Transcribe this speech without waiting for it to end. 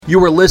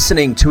You are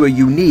listening to a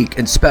unique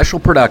and special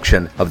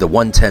production of the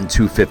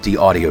 110-250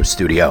 Audio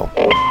Studio.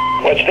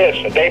 What's this,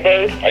 a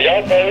daybird? A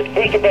young bird?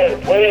 Who's the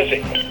bird? Where is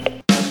he?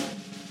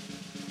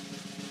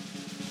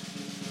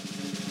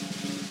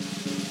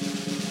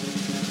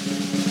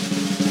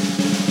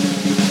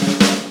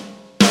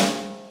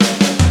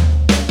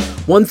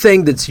 One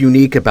thing that's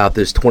unique about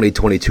this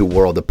 2022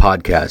 world of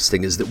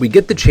podcasting is that we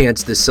get the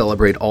chance to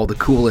celebrate all the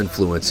cool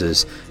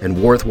influences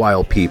and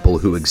worthwhile people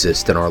who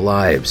exist in our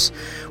lives.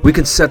 We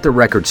can set the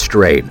record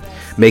straight,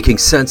 making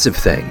sense of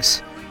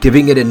things,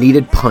 giving it a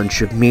needed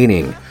punch of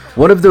meaning.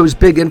 One of those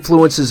big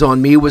influences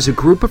on me was a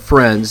group of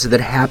friends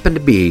that happened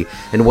to be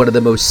in one of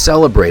the most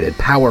celebrated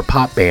power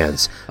pop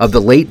bands of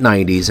the late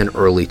 90s and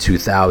early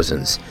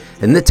 2000s,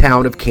 in the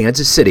town of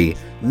Kansas City,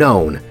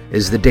 known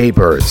as the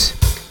Daybirds.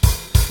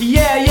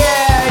 Yeah,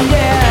 yeah,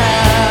 yeah,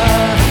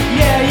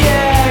 yeah,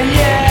 yeah,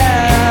 yeah,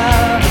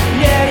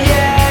 yeah,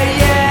 yeah,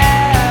 yeah.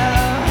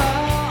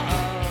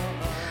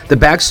 The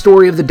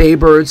backstory of the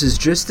Daybirds is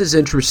just as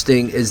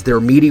interesting as their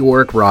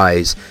meteoric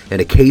rise in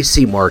a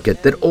KC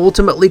market that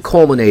ultimately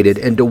culminated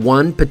into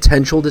one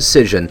potential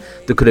decision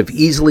that could have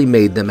easily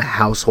made them a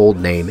household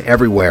name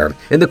everywhere.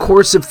 In the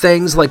course of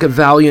things like a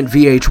valiant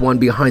VH1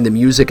 Behind the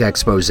Music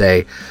expose,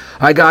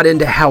 I got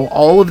into how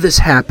all of this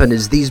happened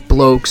as these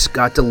blokes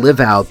got to live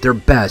out their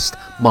best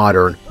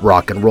modern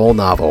rock and roll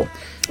novel.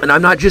 And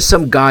I'm not just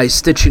some guy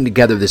stitching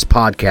together this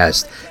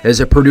podcast as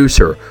a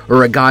producer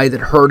or a guy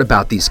that heard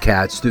about these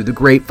cats through the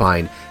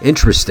grapevine,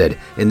 interested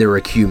in their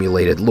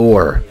accumulated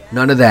lore.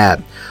 None of that.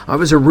 I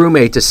was a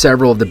roommate to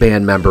several of the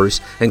band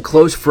members and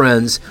close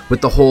friends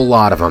with the whole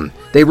lot of them.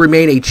 They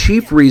remain a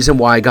chief reason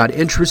why I got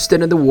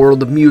interested in the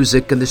world of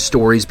music and the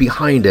stories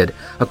behind it,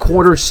 a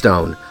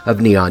cornerstone of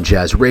Neon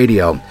Jazz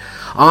Radio.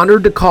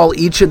 Honored to call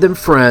each of them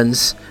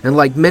friends, and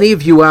like many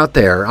of you out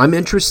there, I'm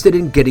interested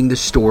in getting the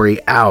story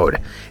out.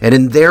 And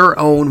in their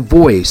own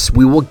voice,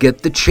 we will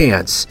get the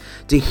chance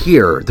to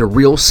hear the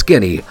real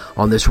skinny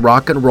on this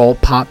rock and roll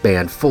pop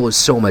band full of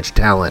so much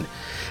talent.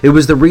 It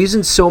was the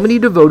reason so many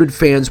devoted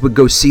fans would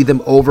go see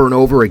them over and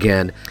over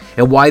again,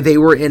 and why they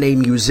were in a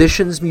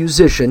musician's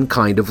musician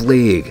kind of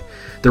league.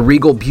 The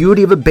regal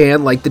beauty of a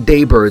band like the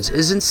Daybirds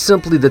isn't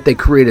simply that they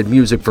created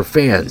music for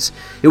fans.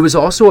 It was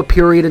also a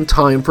period in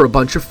time for a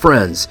bunch of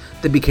friends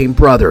that became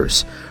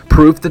brothers,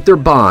 proof that their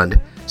bond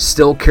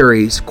still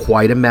carries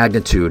quite a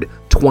magnitude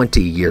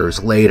 20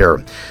 years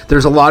later.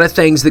 There's a lot of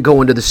things that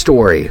go into the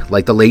story,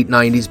 like the late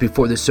 90s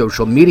before the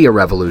social media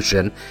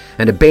revolution,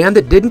 and a band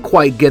that didn't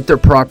quite get their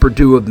proper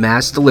due of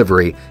mass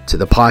delivery to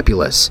the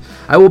populace.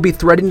 I will be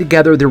threading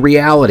together the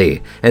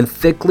reality and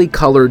thickly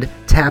colored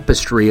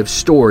tapestry of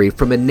story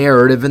from a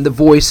narrative in the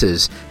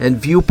voices and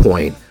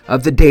viewpoint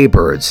of the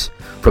Daybirds,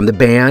 from the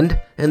band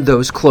and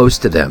those close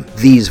to them,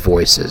 these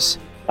voices.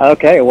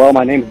 Okay, well,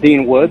 my name's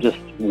Dean Wood, just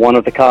one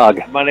of the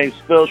cog. My name's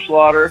Phil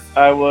Slaughter.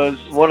 I was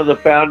one of the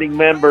founding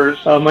members.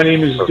 My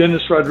name is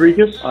Dennis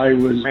Rodriguez. I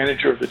was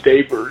manager of the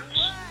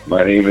Daybirds.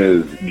 My name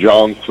is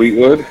John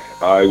Fleetwood.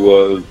 I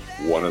was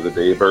one of the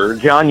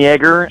Daybirds. John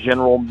Yeager,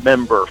 general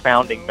member,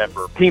 founding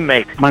member,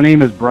 teammate. My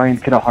name is Brian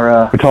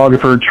Kitahara,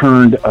 photographer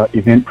turned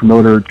event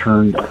promoter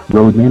turned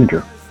road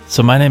manager.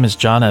 So my name is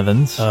John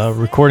Evans,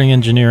 recording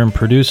engineer and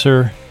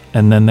producer.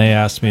 And then they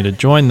asked me to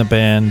join the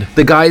band.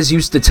 The guys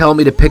used to tell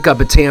me to pick up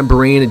a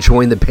tambourine and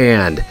join the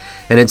band.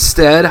 And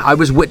instead, I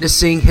was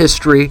witnessing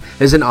history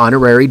as an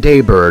honorary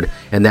Daybird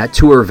in that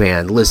tour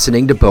van,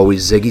 listening to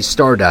Bowie's Ziggy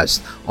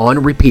Stardust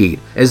on repeat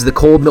as the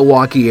cold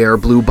Milwaukee air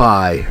blew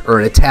by, or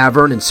in a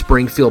tavern in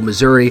Springfield,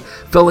 Missouri,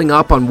 filling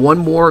up on one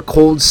more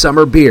cold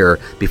summer beer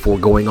before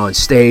going on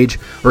stage,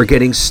 or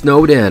getting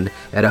snowed in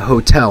at a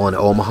hotel in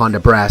Omaha,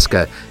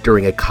 Nebraska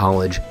during a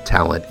college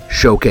talent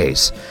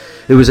showcase.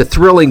 It was a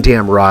thrilling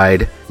damn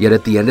ride, yet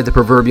at the end of the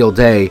proverbial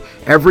day,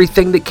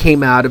 everything that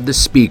came out of the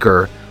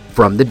speaker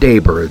from the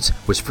Daybirds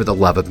was for the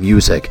love of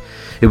music.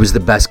 It was the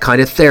best kind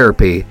of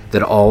therapy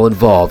that all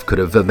involved could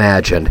have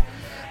imagined.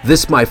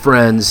 This, my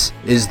friends,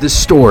 is the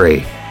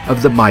story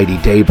of the mighty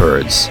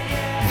Daybirds.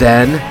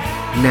 Then,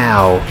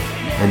 now,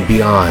 and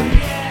beyond.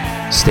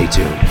 Stay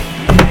tuned.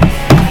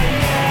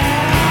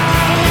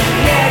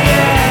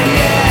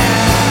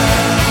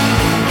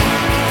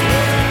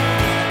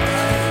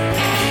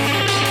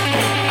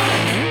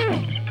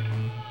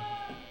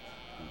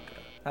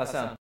 How's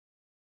that sound?